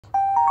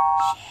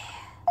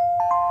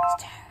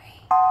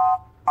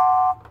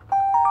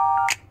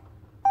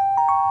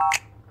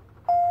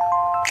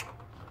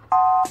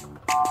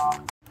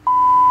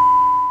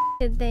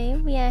Today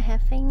we are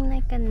having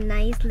like a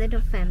nice little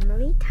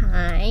family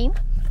time.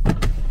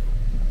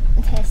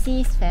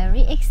 Tessy is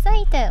very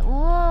excited.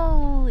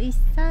 Whoa, it's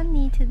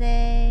sunny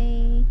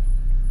today.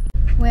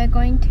 We're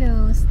going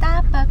to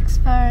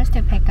Starbucks first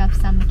to pick up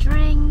some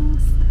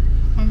drinks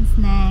and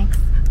snacks,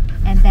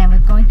 and then we're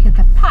going to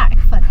the park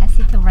for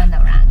Tessy to run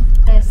around.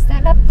 Let's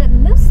set up the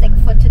music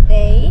for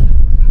today.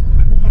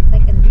 We have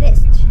like a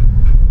list.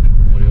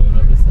 What do you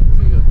want to listen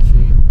to,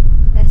 Yoshi?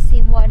 Let's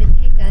see what it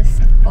takes us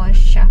for a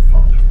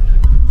shuffle.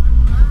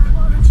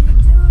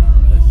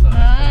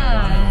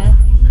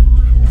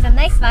 It's a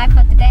nice vibe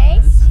for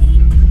today.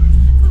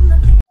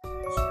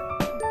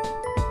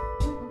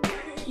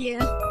 Yeah.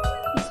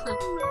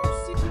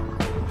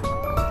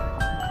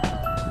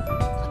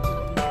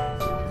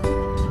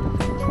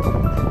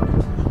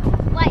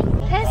 Wait,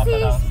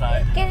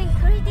 Tessy's getting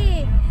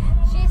pretty.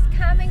 She's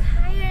coming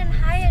higher and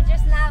higher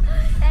just now,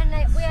 and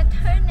we are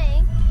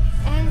turning,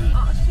 and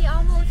she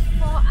almost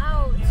fall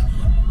out.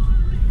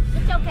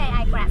 It's okay,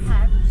 I grabbed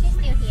her. She's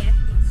still here.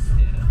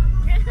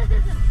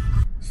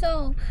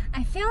 So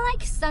I feel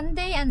like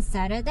Sunday and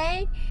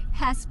Saturday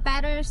has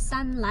better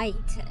sunlight.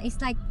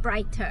 It's like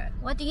brighter.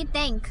 What do you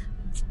think?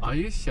 Are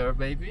you sure,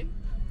 baby?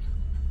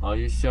 Are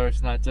you sure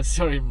it's not just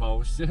your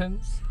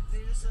emotions?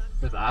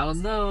 Because I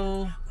don't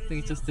know. I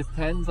think it just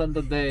depends on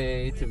the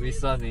day to be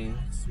sunny.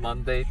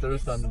 Monday through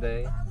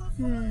Sunday.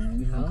 You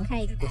know?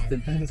 Okay. It just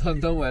depends on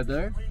the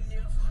weather.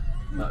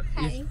 But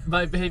Okay. if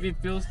my baby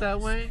feels that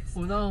way,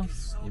 who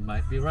knows? You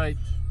might be right.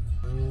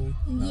 No.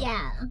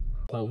 Yeah.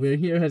 But we're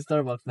here at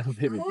Starbucks now,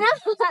 baby. No,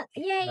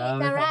 yeah, Now you're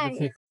we have to right.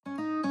 pick-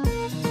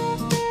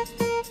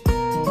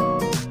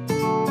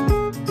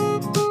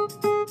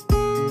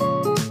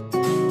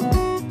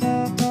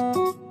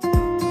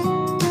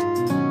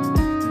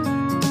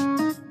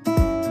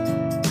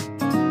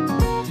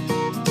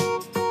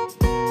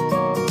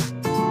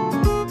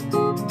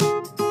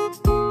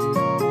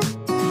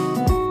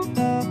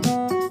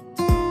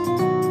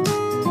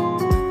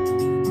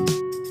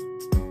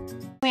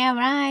 We are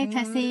right,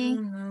 Tessy.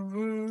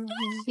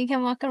 You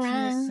can walk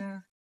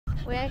around.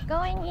 We're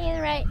going in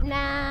right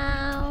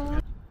now.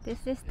 This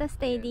is the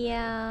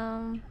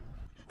stadium.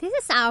 This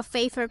is our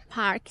favorite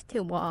park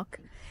to walk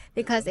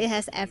because it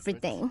has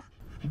everything.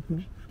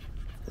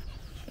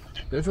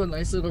 There's a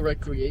nice little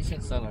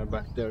recreation center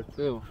back there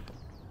too,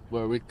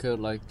 where we could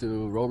like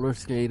do roller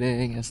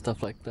skating and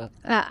stuff like that.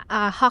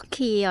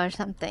 Hockey or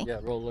something. Yeah,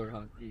 roller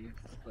hockey.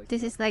 Like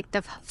This is like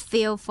the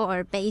field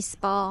for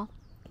baseball.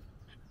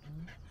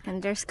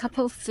 And there's a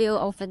couple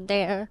field over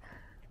there.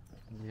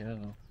 yeah.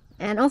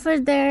 And over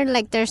there,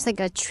 like there's like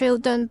a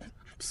children's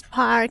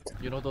park.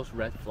 You know those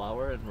red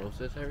flower and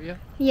roses area?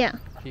 Yeah.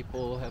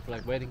 People have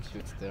like wedding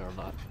shoots there a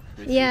lot.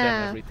 We see Yeah.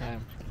 them every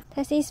time.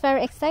 Tessy's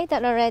very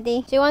excited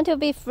already. She wants to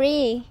be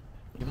free.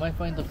 You might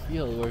find a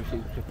field where she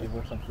could give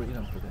her some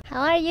freedom today. How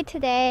are you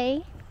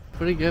today?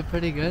 Pretty good,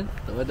 pretty good.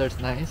 The weather's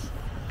nice.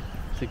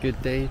 It's a good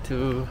day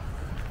to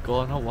go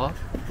on a walk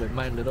with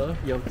my little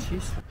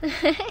Yochis.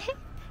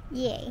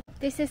 Yay.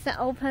 This is an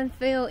open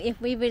field. If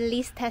we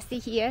release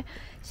Tessy here,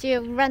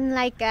 she'll run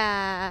like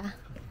a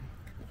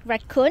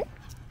raccoon.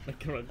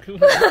 Like a raccoon.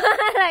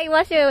 Like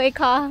what should we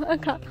call?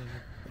 Like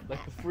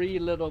a free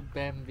little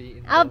Bambi.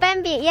 In Oh, the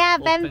Bambi. Yeah,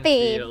 open Bambi.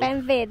 field.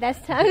 Bambi.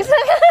 That sounds.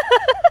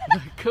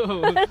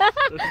 Raccoon.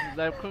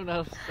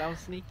 Raccoon sounds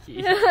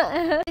sneaky.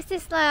 This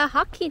is the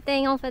hockey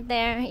thing over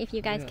there, if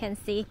you guys Yeah. can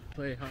see.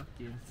 Play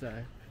hockey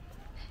inside.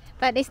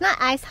 But it's not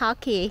ice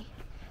hockey.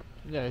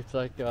 Yeah, it's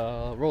like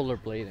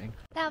rollerblading.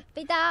 Dap.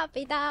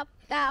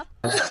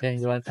 Okay,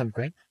 you want some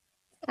drink?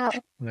 Oh,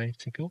 Right,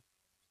 Chico?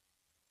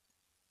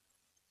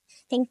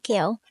 thank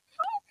you.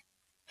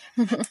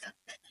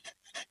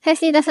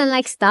 Tessy doesn't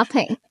like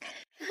stopping.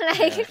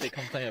 Yeah, they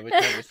complain every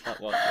time we start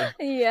walking.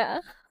 Yeah.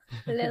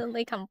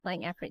 Literally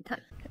complain every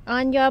time.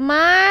 On your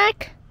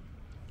mark.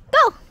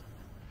 Go!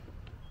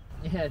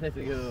 Yeah, that's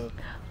a go.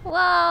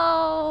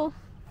 Whoa.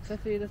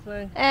 Tessy, this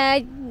way.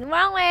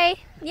 Wrong way.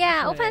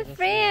 Yeah, This way, open this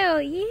field.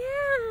 way.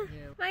 Yeah.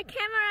 Yeah. My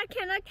camera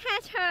cannot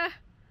catch her.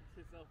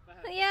 She's so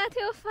fast. Yeah,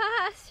 too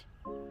fast.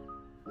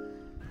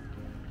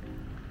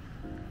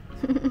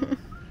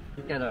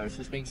 Look at her,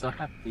 she's being so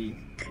happy.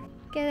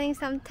 Getting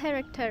some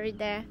territory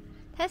there.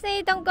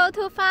 Tessy, don't go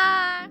too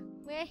far.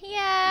 We're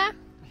here.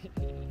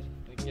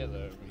 Look at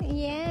her.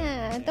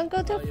 Yeah, don't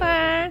go too Oh,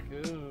 far.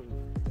 you're so good.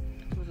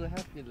 Who's a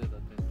happy little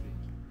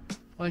Tessy?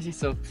 Why is she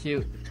so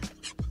cute?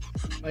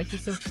 Why is she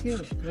so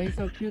cute? Why are you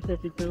so cute,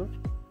 Tessy too?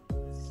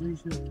 She's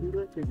so cute,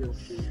 look at you.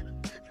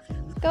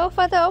 Go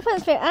for the open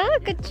field. Ah,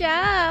 good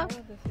job.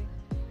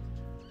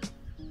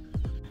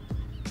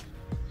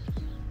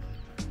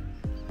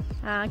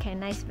 Okay,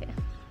 nice view.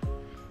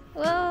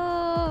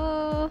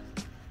 Whoa.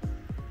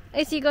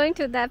 Is he going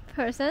to that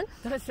person?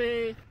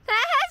 Tessy!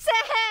 Tess!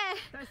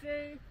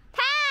 Tessy!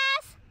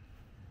 Tess!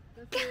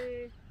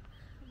 Tessy!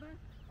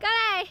 Go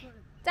đây.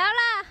 Cháu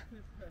là.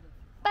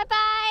 Bye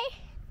bye.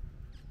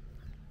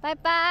 Bye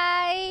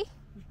bye.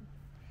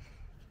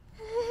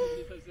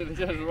 She's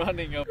just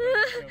running up.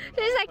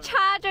 She's like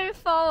charging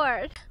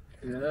forward.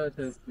 Yeah,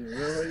 Tessy.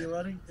 Where are you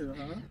running to,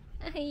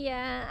 huh?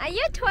 Yeah. Are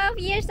you 12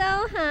 years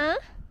old, huh?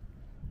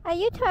 Are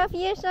you 12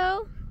 years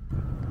old?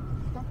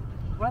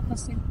 What,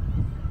 Tessy?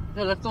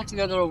 Yeah, let's go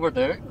together over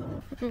there.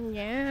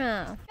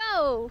 Yeah.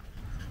 Go!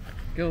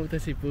 Go,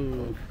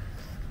 Tessy-poo.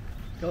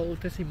 Go,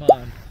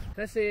 Tessie-mon.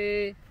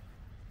 Tessy!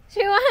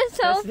 She went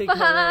so Tessy,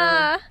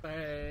 far. go.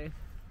 Bye.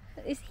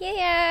 It's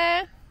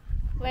here.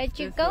 Where'd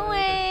you This going?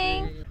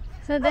 way, Tessy.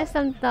 So there's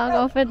some dog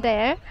over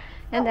there.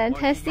 And then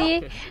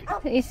Tessy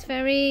is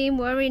very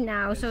worried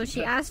now. So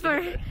she asked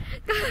for...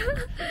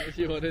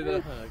 She wanted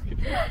a hug.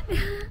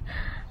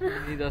 We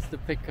need us to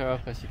pick her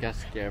up because she got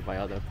scared by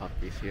other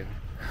puppies here.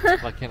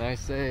 What can I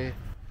say?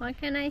 What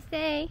can I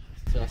say?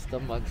 Just a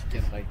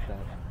munchkin like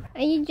that.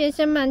 Are you just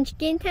a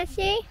munchkin,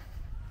 Tessy?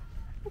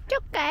 It's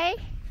okay.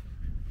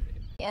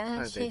 Yeah,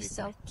 Hi, baby. she's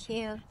so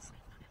cute.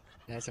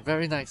 Yeah, it's a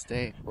very nice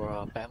day for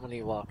a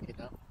family walk, you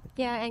know?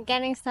 Yeah, and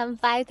getting some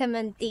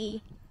vitamin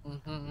D.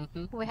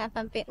 Mm-hmm. We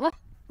haven't been... What?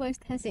 Where's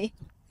Tessy?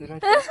 Did I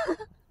say?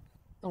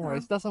 Don't worry,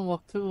 it doesn't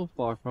walk too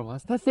far from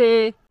us.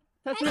 Tessy!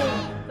 Tessy!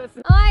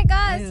 Tessy! Oh my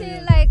god, she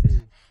like...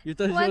 You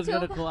thought she went was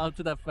gonna to- go out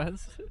to that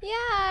fence?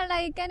 Yeah,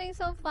 like getting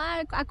so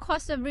far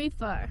across the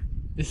river.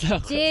 It's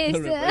across the Jeez.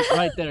 river. It's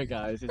right there,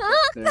 guys. It's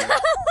right there.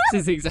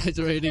 She's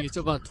exaggerating. It's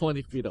about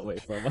 20 feet away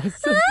from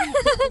us.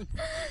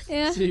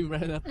 Yeah. She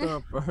ran after a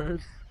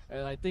bird.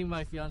 And I think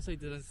my fiance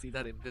didn't see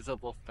that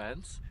invisible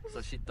fence.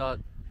 So she thought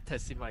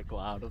Tessy might go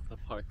out of the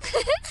park.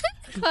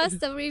 Across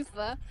the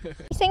river.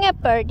 Sing a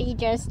birdie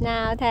just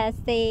now,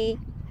 Tessy.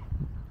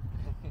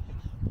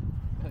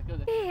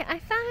 Hey, I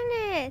found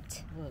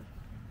it. What?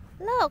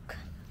 Look.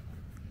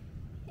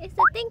 It's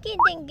a dinky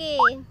dinky.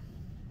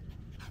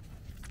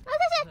 Oh,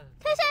 Tessy!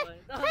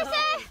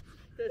 Tessy!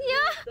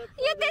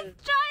 You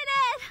destroyed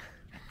it!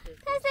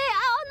 Tessy,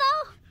 oh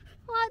no!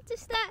 What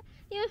is that?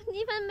 You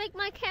even make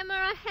my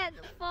camera head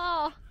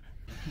fall.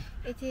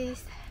 It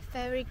is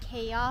very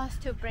chaos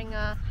to bring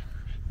a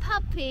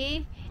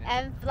puppy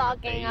and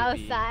vlogging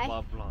outside.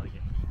 While vlogging.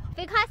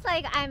 Because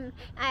like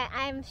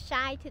I'm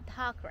shy to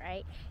talk,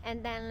 right?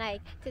 And then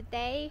like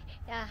today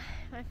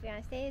my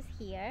fiance is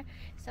here,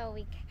 so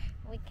we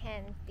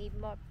can be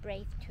more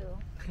brave too.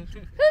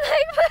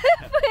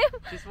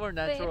 She's more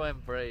natural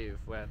and brave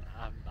when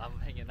I'm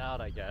hanging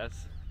out, I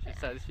guess. She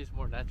said she's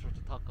more natural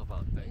to talk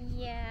about things.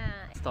 Yeah.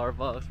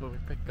 Starbucks when we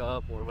pick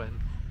up, or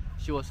when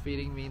she was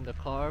feeding me in the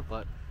car,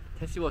 but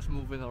Tessy was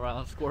moving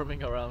around,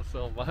 squirming around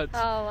so much.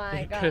 Oh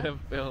my I god. couldn't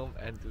film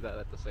and do that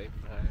at the same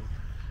time.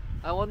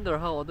 I wonder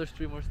how other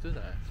streamers do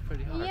that. It's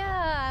pretty hard.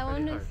 Yeah, I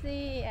Pretty want to hard.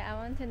 see. I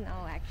want to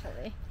know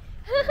actually.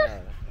 Yeah.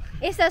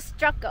 It's a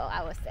struggle,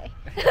 I would say.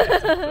 It's a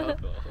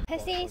struggle.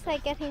 Tessy is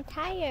like getting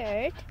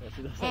tired Yeah,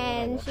 she doesn't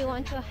and wanna she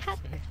wants to hug.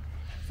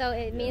 So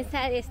it means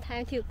that it's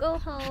time to go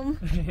home.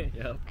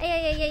 Yep.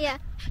 Yeah.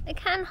 I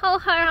can't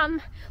hold her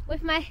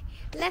with my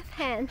left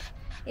hand.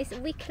 It's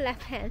weak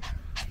left hand.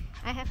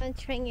 I haven't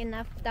trained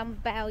enough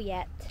dumbbell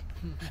yet.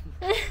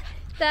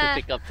 To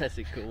pick up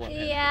Tessy cool one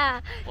hand.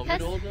 Yeah. Want me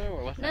to hold her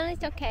or what's No, that?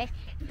 it's okay.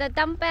 The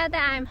dumbbell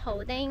that I'm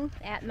holding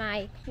at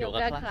my yoga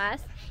Yoga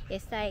class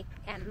is like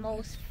at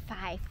most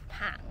 5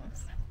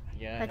 pounds.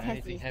 Yeah, But and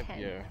anything Tessy's 10.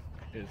 heavier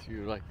is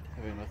you like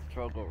having a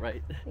struggle,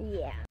 right?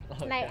 Yeah.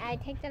 Okay. Like I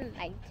take the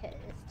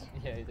lightest.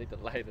 Yeah, you take the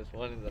lightest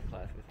one in the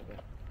class, isn't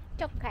it?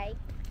 It's okay.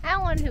 I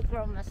don't want to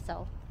grow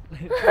muscle. Oh,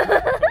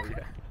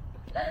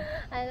 yeah.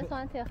 I just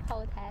want to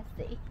hold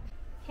Tessy.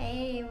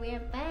 Hey, we're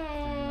Now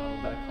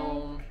back. back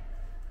home.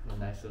 A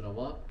nice little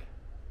walk.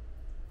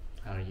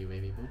 How are you,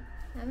 baby boo?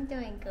 I'm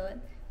doing good,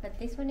 but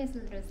this one is a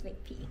little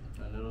sleepy.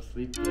 A little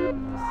sleepy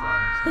on the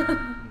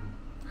sun.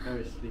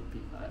 Very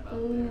sleepy vibe out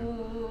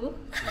Ooh.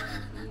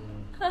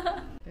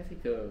 there. Tessy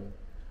go.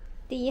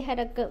 Did you had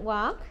a good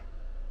walk?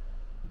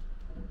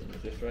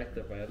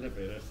 Distracted by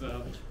elevator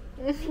sound.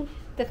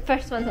 The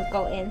first one to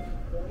go in.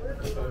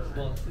 First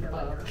one to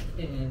pop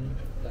in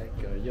like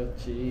a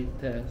Yoshi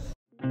test.